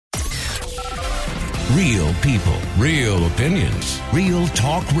Real people, real opinions, real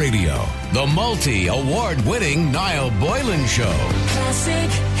talk radio. The multi-award-winning Niall Boylan Show.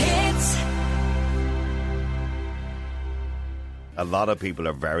 Classic hits. A lot of people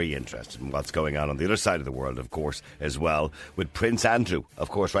are very interested in what's going on the other side of the world, of course, as well, with Prince Andrew. Of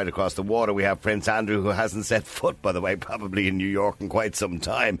course, right across the water, we have Prince Andrew, who hasn't set foot, by the way, probably in New York in quite some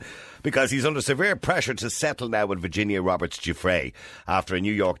time, because he's under severe pressure to settle now with Virginia Roberts-Giuffre after a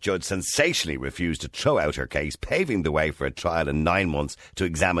New York judge sensationally refused to throw out her case, paving the way for a trial in 9 months to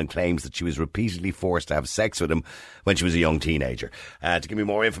examine claims that she was repeatedly forced to have sex with him when she was a young teenager. To give me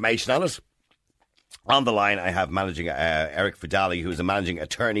more information on it, on the line, I have managing Arick Fudali, who is a managing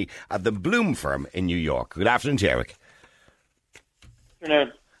attorney at the Bloom Firm in New York. Good afternoon to you, Arick. Good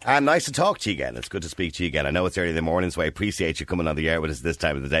afternoon. And nice to talk to you again. It's good to speak to you again. I know it's early in the morning, so I appreciate you coming on the air with us this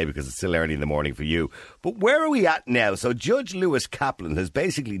time of the day because it's still early in the morning for you. But where are we at now? So Judge Lewis Kaplan has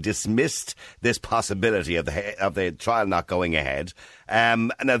basically dismissed this possibility of the trial not going ahead.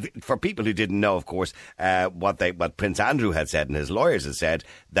 Now, for people who didn't know, of course, what Prince Andrew had said and his lawyers had said,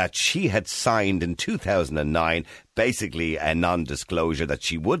 that she had signed in 2009 basically a non-disclosure that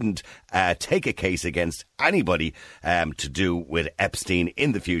she wouldn't take a case against anybody to do with Epstein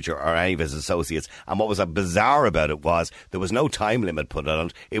in the future or any of his associates. And what was bizarre about it was there was no time limit put on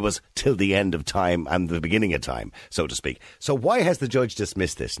it. It was till the end of time and the beginning of time, so to speak. So why has the judge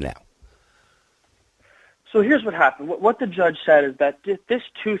dismissed this now? So here's what happened. What the judge said is that this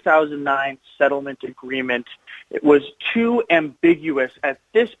 2009 settlement agreement, it was too ambiguous at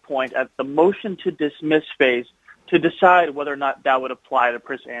this point, at the motion to dismiss phase, to decide whether or not that would apply to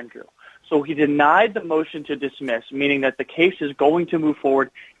Prince Andrew. So he denied the motion to dismiss, meaning that the case is going to move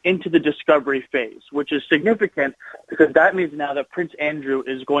forward into the discovery phase, which is significant because that means now that Prince Andrew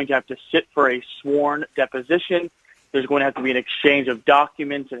is going to have to sit for a sworn deposition. There's going to have to be an exchange of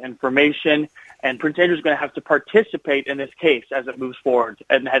documents and information, and Prince Andrew is going to have to participate in this case as it moves forward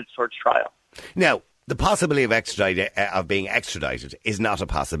and heads towards trial. Now, the possibility of being extradited is not a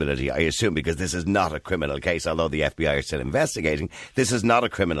possibility, I assume, because this is not a criminal case. Although the FBI are still investigating, this is not a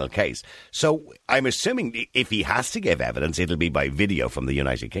criminal case. So I'm assuming if he has to give evidence, it'll be by video from the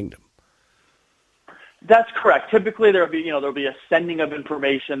United Kingdom. That's correct. Typically, there'll be a sending of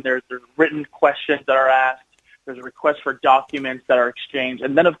information. There's written questions that are asked. There's a request for documents that are exchanged.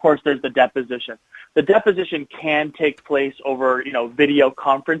 And then, of course, there's the deposition. The deposition can take place over, video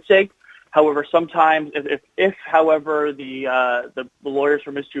conferencing. However, sometimes if however, the lawyers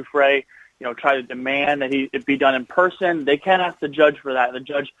for Ms. Giuffre, try to demand that it be done in person, they can ask the judge for that. The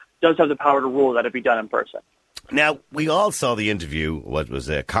judge does have the power to rule that it be done in person. Now, we all saw the interview, what was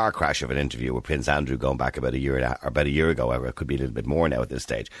a car crash of an interview with Prince Andrew going back about a year ago, or it could be a little bit more now at this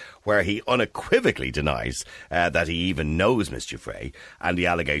stage, where he unequivocally denies that he even knows Ms. Giuffre, and the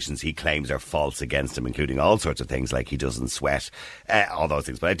allegations he claims are false against him, including all sorts of things like he doesn't sweat, all those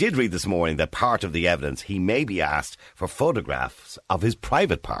things. But I did read this morning that part of the evidence, he may be asked for photographs of his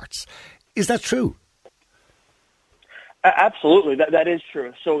private parts. Is that true? Absolutely, that is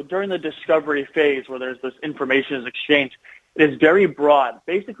true. So during the discovery phase where there's this information is exchanged, it is very broad.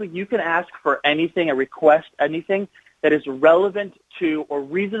 Basically, you can ask for anything and request anything that is relevant to or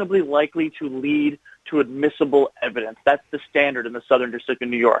reasonably likely to lead to admissible evidence. That's the standard in the Southern District of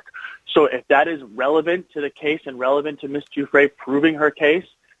New York. So if that is relevant to the case and relevant to Ms. Giuffre proving her case,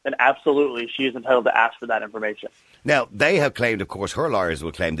 then absolutely she is entitled to ask for that information. Now, they have claimed, of course, her lawyers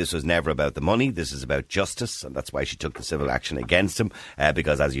will claim this was never about the money, this is about justice, and that's why she took the civil action against him,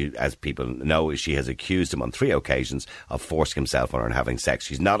 because as people know, she has accused him on 3 occasions of forcing himself on her and having sex.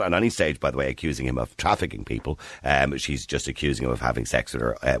 She's not on any stage, by the way, accusing him of trafficking people. She's just accusing him of having sex with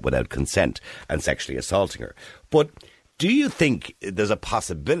her without consent and sexually assaulting her. But do you think there's a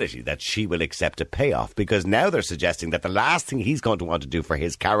possibility that she will accept a payoff? Because now they're suggesting that the last thing he's going to want to do for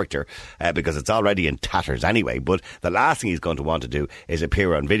his character, because it's already in tatters anyway, but the last thing he's going to want to do is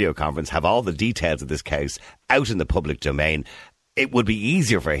appear on video conference, have all the details of this case out in the public domain. It would be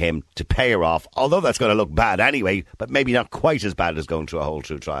easier for him to pay her off, although that's going to look bad anyway, but maybe not quite as bad as going through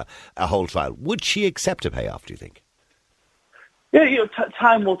a whole trial. Would she accept a payoff, do you think? Yeah,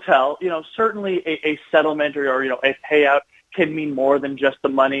 time will tell. Certainly a settlement or a payout can mean more than just the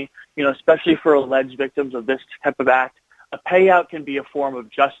money. Especially for alleged victims of this type of act, a payout can be a form of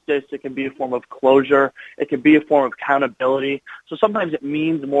justice. It can be a form of closure. It can be a form of accountability. So sometimes it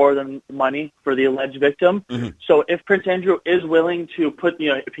means more than money for the alleged victim. Mm-hmm. So if Prince Andrew is willing to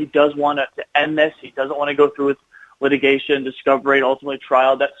if he does want to end this, he doesn't want to go through with litigation, discovery, and ultimately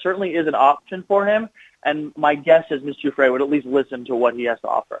trial, that certainly is an option for him. And my guess is Ms. Giuffre would at least listen to what he has to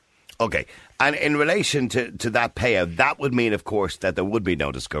offer. Okay. And in relation to that payout, that would mean, of course, that there would be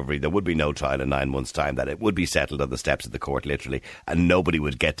no discovery, there would be no trial in 9 months' time, that it would be settled on the steps of the court, literally, and nobody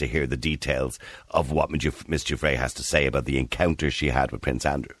would get to hear the details of what Miss Giuffre has to say about the encounter she had with Prince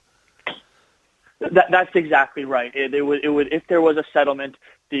Andrew. That's exactly right. It would, if there was a settlement,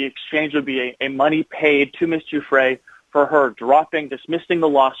 the exchange would be a money paid to Miss Giuffre for her dismissing the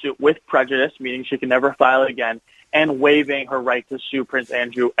lawsuit with prejudice, meaning she can never file it again, and waiving her right to sue Prince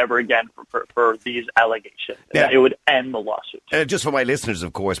Andrew ever again for these allegations. Yeah. It would end the lawsuit. Just for my listeners,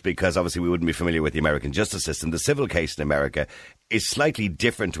 of course, because obviously we wouldn't be familiar with the American justice system, the civil case in America is slightly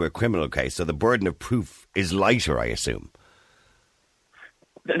different to a criminal case, so the burden of proof is lighter, I assume.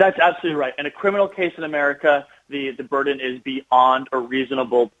 That's absolutely right. In a criminal case in America, the burden is beyond a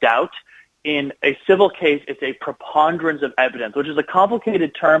reasonable doubt. In a civil case, it's a preponderance of evidence, which is a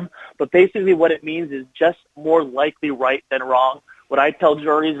complicated term, but basically what it means is just more likely right than wrong. What I tell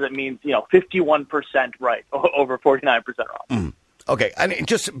juries is it means, 51% right over 49% wrong. Okay, and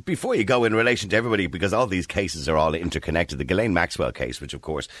just before you go, in relation to everybody, because all these cases are all interconnected, the Ghislaine Maxwell case, which of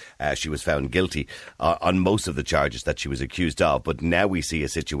course she was found guilty on most of the charges that she was accused of, but now we see a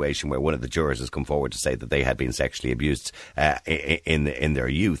situation where one of the jurors has come forward to say that they had been sexually abused in their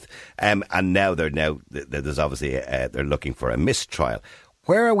youth, and now there's obviously they're looking for a mistrial.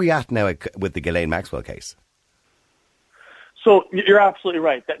 Where are we at now with the Ghislaine Maxwell case? So you're absolutely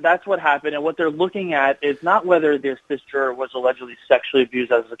right. That's what happened. And what they're looking at is not whether this juror was allegedly sexually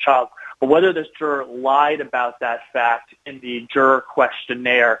abused as a child, but whether this juror lied about that fact in the juror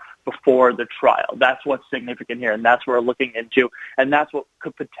questionnaire before the trial. That's what's significant here, and that's what we're looking into. And that's what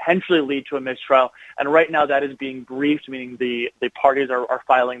could potentially lead to a mistrial. And right now that is being briefed, meaning the parties are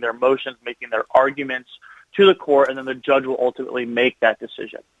filing their motions, making their arguments to the court, and then the judge will ultimately make that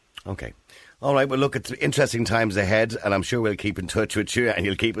decision. Okay. All right, well, look, it's interesting times ahead, and I'm sure we'll keep in touch with you, and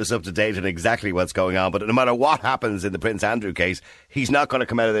you'll keep us up to date on exactly what's going on. But no matter what happens in the Prince Andrew case, he's not going to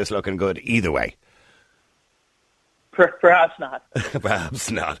come out of this looking good either way. Perhaps not. Perhaps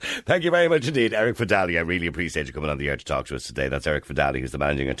not. Thank you very much indeed, Arick Fudali. I really appreciate you coming on the air to talk to us today. That's Arick Fudali, who's the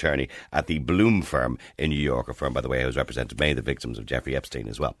managing attorney at the Bloom Firm in New York, a firm, by the way, who's represented many of the victims of Jeffrey Epstein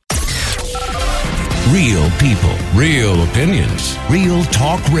as well. Real people, real opinions, real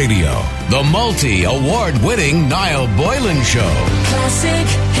talk radio. The multi-award-winning Niall Boylan Show. Classic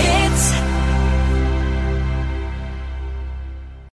hits.